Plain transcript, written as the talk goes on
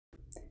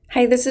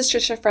Hi, this is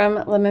Trisha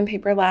from Lemon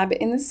Paper Lab.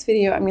 In this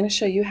video, I'm going to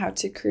show you how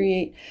to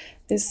create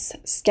this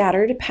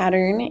scattered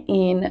pattern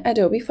in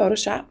Adobe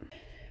Photoshop.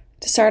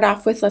 To start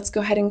off with, let's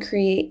go ahead and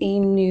create a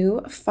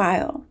new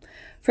file.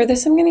 For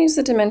this, I'm going to use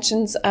the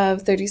dimensions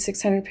of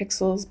 3600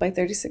 pixels by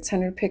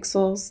 3600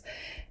 pixels.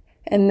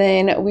 And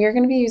then we are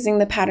going to be using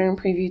the pattern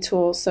preview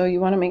tool, so you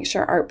want to make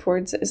sure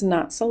artboards is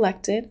not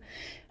selected.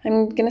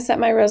 I'm going to set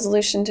my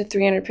resolution to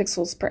 300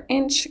 pixels per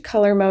inch,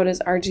 color mode is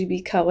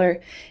RGB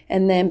color,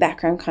 and then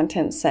background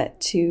content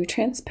set to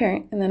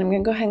transparent. And then I'm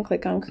going to go ahead and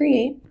click on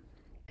create.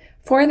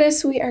 For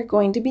this, we are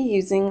going to be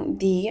using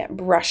the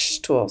brush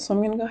tool. So I'm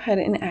going to go ahead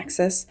and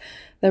access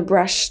the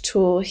brush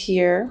tool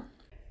here.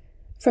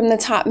 From the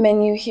top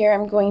menu here,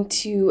 I'm going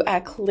to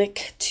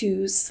click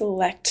to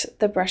select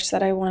the brush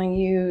that I want to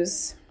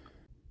use.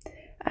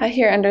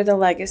 Here under the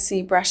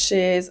legacy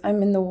brushes,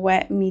 I'm in the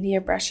wet media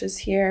brushes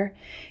here,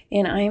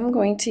 and I'm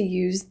going to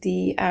use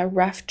the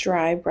rough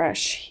dry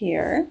brush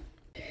here.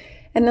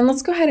 And then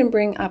let's go ahead and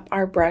bring up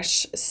our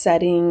brush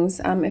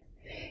settings.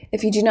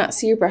 If you do not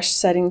see your brush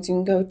settings, you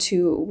can go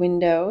to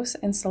Windows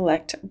and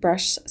select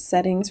brush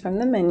settings from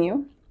the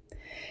menu.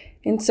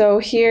 And so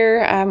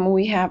here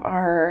we have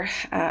our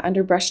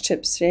under brush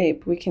tip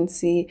shape, we can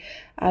see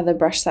the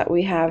brush that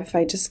we have. If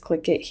I just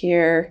click it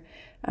here,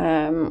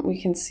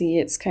 we can see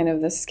it's kind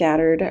of the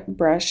scattered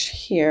brush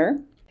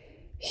here.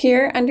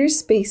 Here under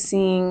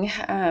spacing,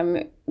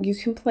 you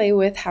can play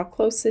with how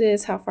close it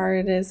is, how far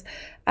it is,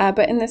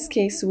 but in this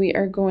case we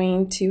are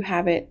going to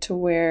have it to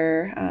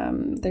where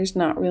there's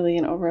not really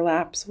an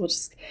overlap, so we'll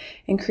just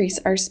increase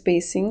our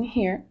spacing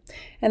here.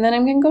 And then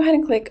I'm going to go ahead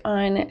and click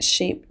on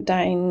Shape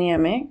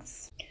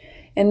Dynamics.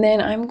 And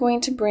then I'm going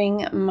to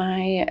bring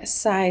my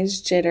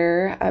size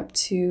jitter up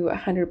to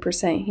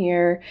 100%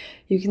 here.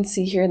 You can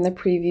see here in the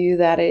preview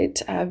that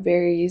it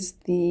varies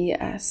the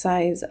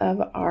size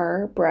of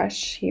our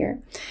brush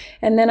here.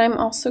 And then I'm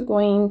also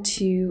going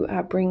to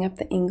bring up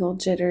the angle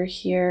jitter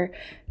here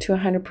to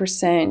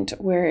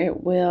 100% where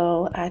it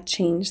will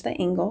change the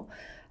angle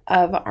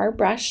of our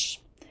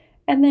brush.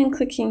 And then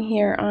clicking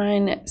here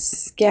on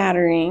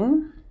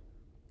scattering,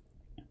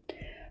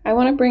 I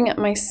want to bring up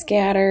my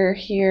scatter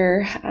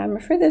here.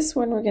 For this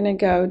one, we're going to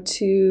go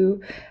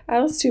to,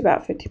 let's do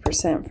about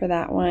 50% for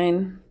that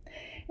one.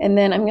 And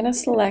then I'm going to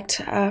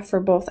select for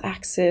both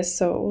axes,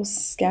 so it will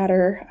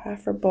scatter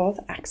for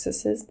both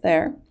axes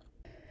there.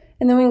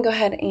 And then we can go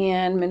ahead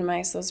and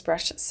minimize those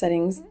brush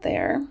settings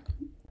there.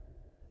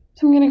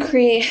 So I'm going to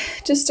create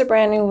just a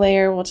brand new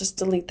layer. We'll just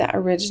delete that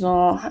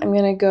original. I'm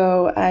going to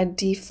go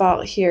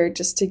default here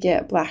just to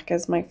get black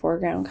as my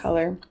foreground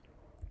color.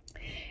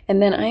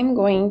 And then I'm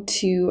going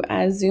to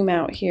zoom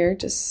out here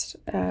just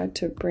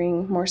to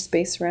bring more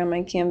space around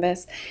my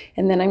canvas.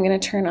 And then I'm going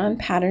to turn on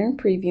pattern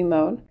preview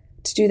mode.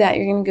 To do that,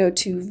 you're going to go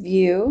to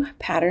View,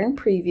 Pattern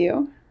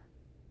Preview.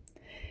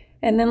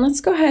 And then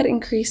let's go ahead and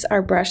increase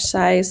our brush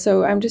size.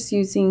 So I'm just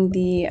using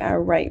the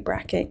right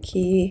bracket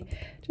key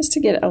just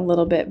to get it a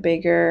little bit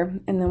bigger.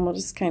 And then we'll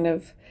just kind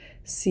of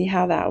see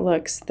how that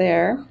looks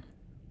there.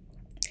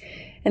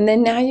 And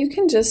then now you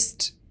can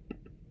just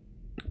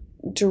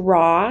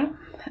draw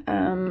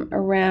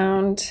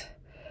around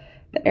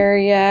the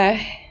area,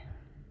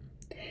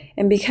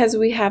 and because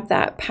we have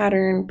that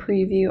pattern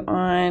preview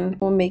on,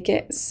 we'll make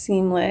it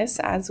seamless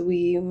as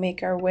we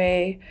make our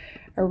way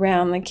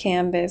around the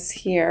canvas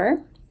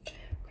here.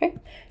 Okay,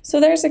 so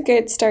there's a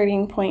good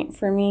starting point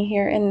for me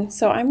here, and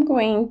so I'm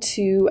going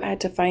to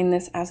define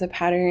this as a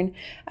pattern.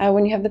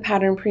 When you have the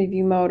pattern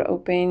preview mode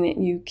open,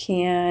 you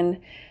can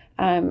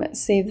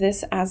save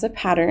this as a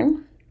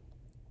pattern.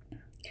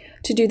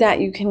 To do that,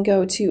 you can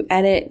go to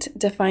Edit,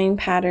 Define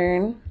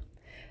Pattern.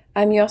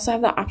 You also have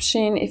the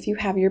option, if you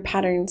have your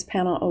Patterns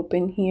panel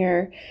open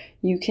here,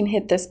 you can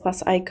hit this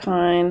plus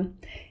icon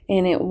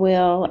and it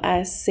will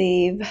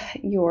save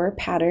your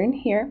pattern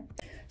here.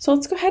 So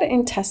let's go ahead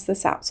and test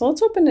this out. So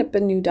let's open up a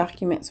new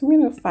document. So I'm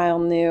going to go File,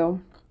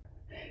 New.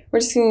 We're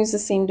just going to use the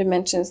same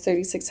dimensions,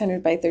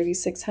 3600 by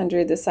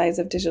 3600, the size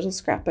of digital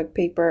scrapbook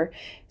paper.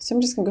 So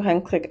I'm just going to go ahead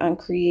and click on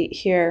Create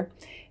here.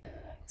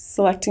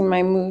 Selecting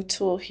my move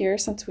tool here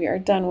since we are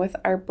done with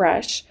our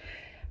brush.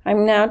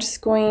 I'm now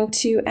just going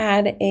to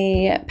add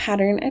a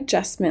pattern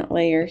adjustment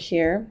layer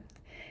here,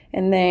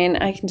 and then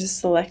I can just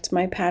select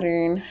my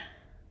pattern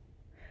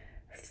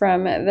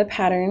from the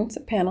patterns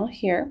panel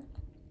here.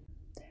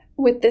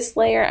 With this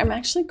layer, I'm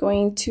actually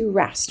going to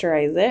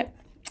rasterize it,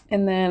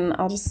 and then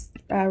I'll just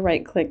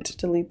right click to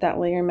delete that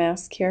layer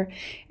mask here,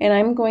 and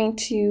I'm going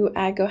to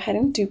go ahead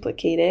and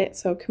duplicate it,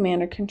 so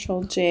Command or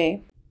Control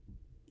J.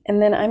 And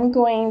then I'm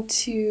going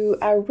to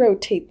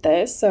rotate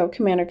this, so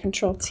Command or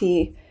Control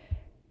T.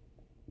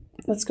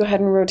 Let's go ahead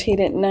and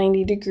rotate it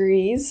 90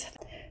 degrees.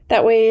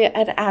 That way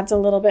it adds a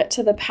little bit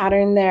to the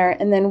pattern there.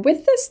 And then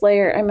with this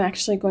layer, I'm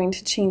actually going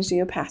to change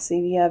the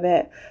opacity of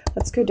it.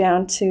 Let's go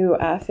down to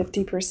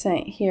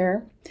 50%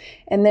 here.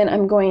 And then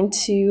I'm going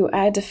to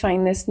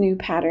define this new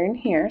pattern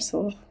here. So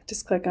we'll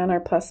just click on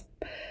our plus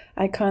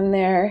icon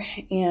there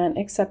and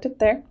accept it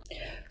there.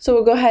 So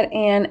we'll go ahead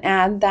and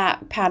add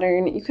that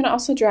pattern. You can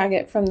also drag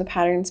it from the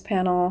patterns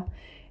panel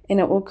and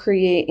it will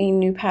create a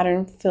new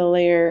pattern fill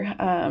layer,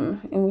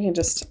 and we can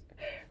just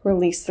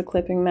release the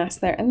clipping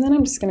mask there. And then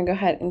I'm just going to go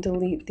ahead and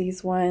delete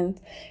these ones,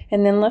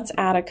 and then let's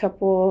add a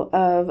couple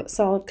of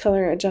solid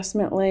color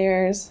adjustment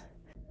layers.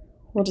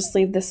 We'll just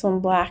leave this one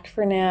black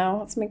for now.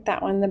 Let's make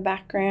that one the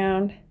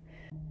background.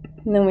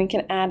 And then we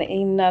can add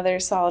another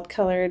solid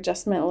color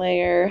adjustment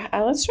layer.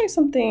 Let's try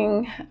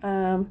something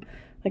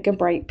like a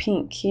bright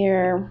pink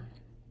here.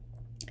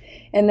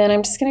 And then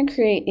I'm just going to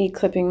create a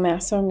clipping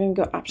mask. So I'm going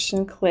to go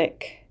Option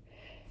click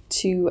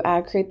to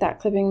create that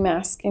clipping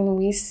mask, and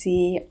we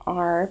see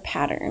our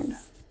pattern.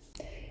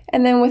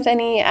 And then with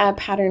any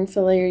pattern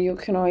fill layer, you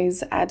can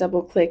always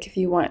double click if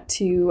you want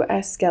to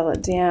scale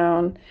it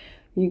down.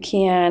 You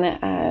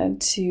can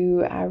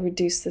to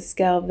reduce the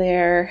scale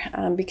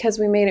there. Because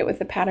we made it with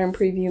the pattern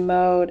preview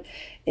mode,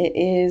 it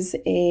is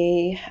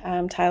a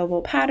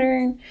tileable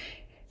pattern.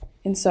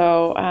 And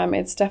so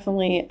it's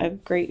definitely a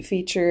great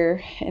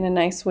feature and a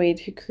nice way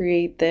to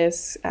create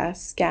this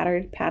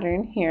scattered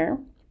pattern here.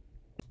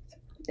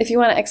 If you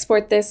want to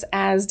export this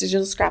as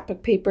digital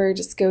scrapbook paper,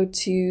 just go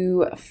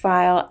to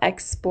File,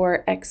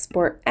 Export,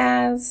 Export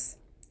As.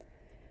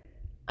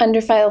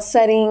 Under File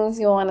Settings,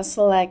 you'll want to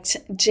select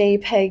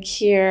JPEG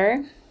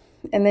here,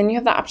 and then you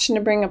have the option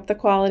to bring up the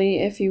quality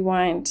if you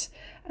want.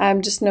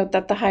 Just note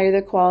that the higher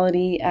the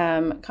quality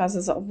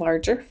causes a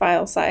larger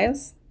file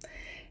size.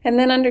 And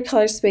then under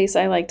Color Space,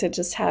 I like to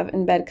just have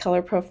Embed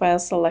Color Profile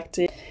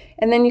selected,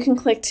 and then you can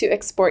click to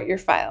export your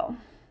file.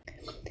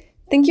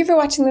 Thank you for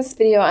watching this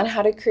video on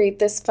how to create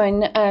this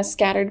fun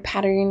scattered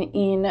pattern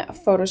in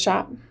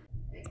Photoshop.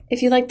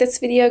 If you like this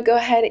video, go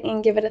ahead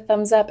and give it a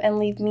thumbs up and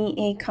leave me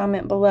a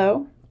comment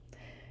below.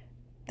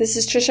 This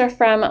is Trisha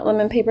from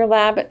Lemon Paper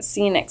Lab.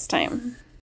 See you next time.